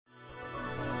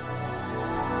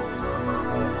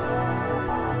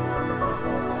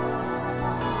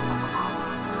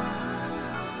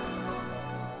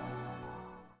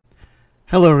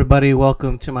Hello everybody,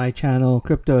 welcome to my channel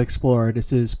Crypto Explorer.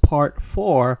 This is part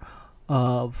 4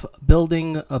 of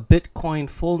building a Bitcoin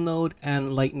full node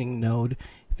and Lightning node.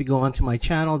 If you go onto my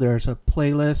channel, there's a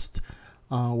playlist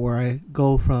where I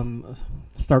go from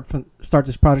start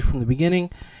this project from the beginning,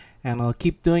 and I'll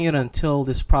keep doing it until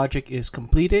this project is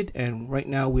completed. And right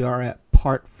now we are at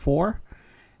part 4,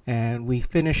 and we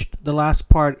finished the last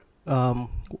part where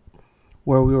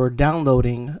we were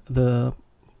downloading the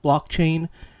blockchain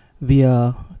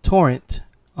via torrent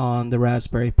on the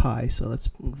Raspberry Pi. So let's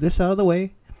move this out of the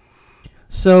way.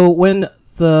 So when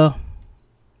the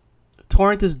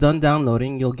torrent is done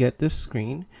downloading, you'll get this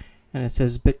screen and it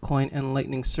says Bitcoin and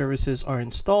Lightning services are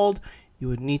installed. You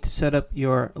would need to set up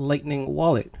your Lightning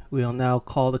wallet. We'll now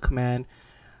call the command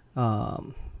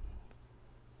lncli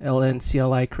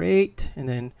create, and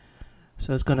then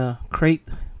so it's gonna create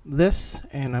this,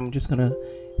 and I'm just gonna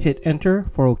hit enter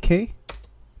for OK.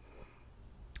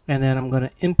 And then I'm going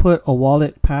to input a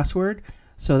wallet password.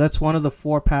 So that's one of the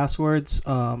 4 passwords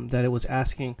that it was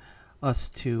asking us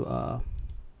to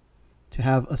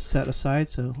have a set aside.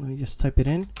 So let me just type it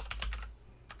in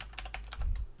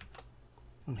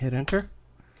and hit enter.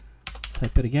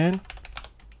 Type it again.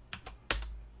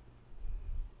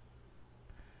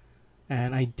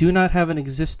 And I do not have an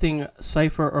existing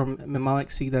cipher or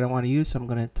mnemonic seed that I want to use, so I'm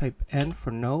going to type N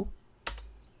for no.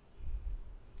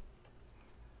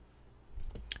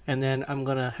 And then I'm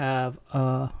gonna have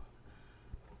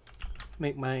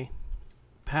make my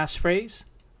passphrase.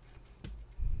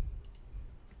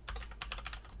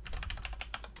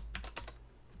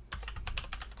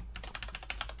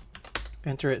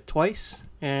 Enter it twice,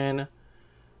 and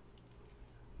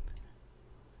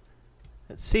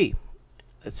let's see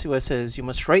what it says. You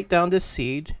must write down this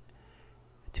seed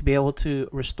to be able to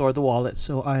restore the wallet.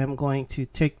 So I am going to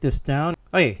take this down.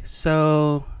 Okay,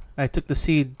 so I took the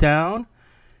seed down.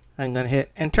 I'm going to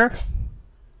hit enter.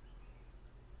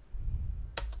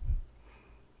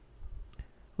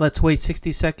 Let's wait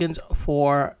 60 seconds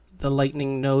for the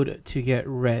Lightning node to get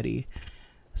ready.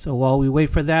 So while we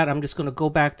wait for that, I'm just going to go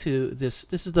back to this.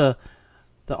 This is the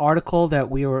article that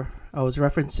I was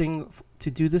referencing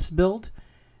to do this build.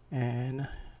 And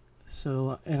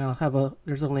so, and I'll have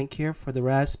there's a link here for the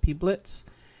Raspiblitz.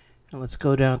 And let's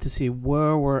go down to see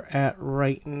where we're at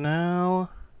right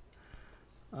now.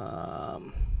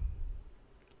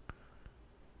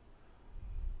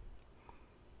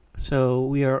 So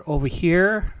we are over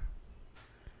here,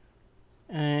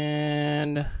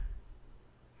 and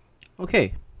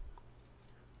okay,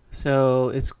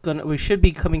 so we should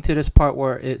be coming to this part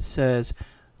where it says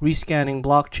Rescanning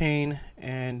Blockchain,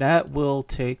 and that will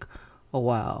take a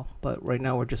while, but right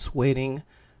now we're just waiting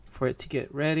for it to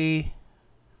get ready.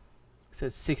 It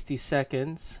says 60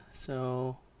 seconds,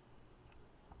 so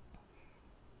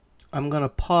I'm gonna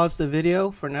pause the video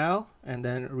for now and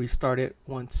then restart it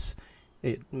once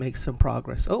it makes some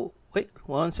progress. Oh, wait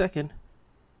 1 second.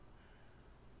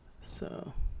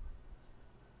 So,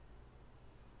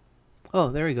 oh,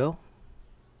 there we go.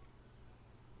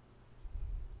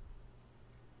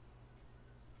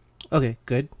 Okay,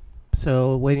 good.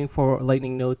 So waiting for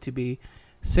Lightning node to be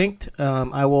synced.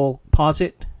 I will pause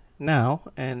it now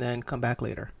and then come back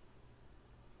later.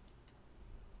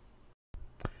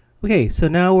 Okay, so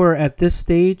now we're at this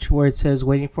stage where it says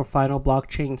waiting for final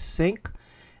blockchain sync.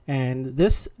 And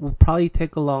this will probably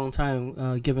take a long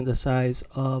time given the size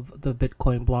of the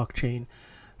Bitcoin blockchain.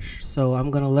 So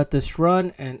I'm going to let this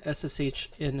run and SSH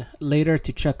in later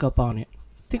to check up on it. I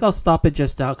think I'll stop it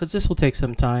just now because this will take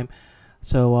some time.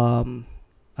 So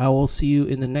I will see you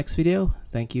in the next video.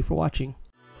 Thank you for watching.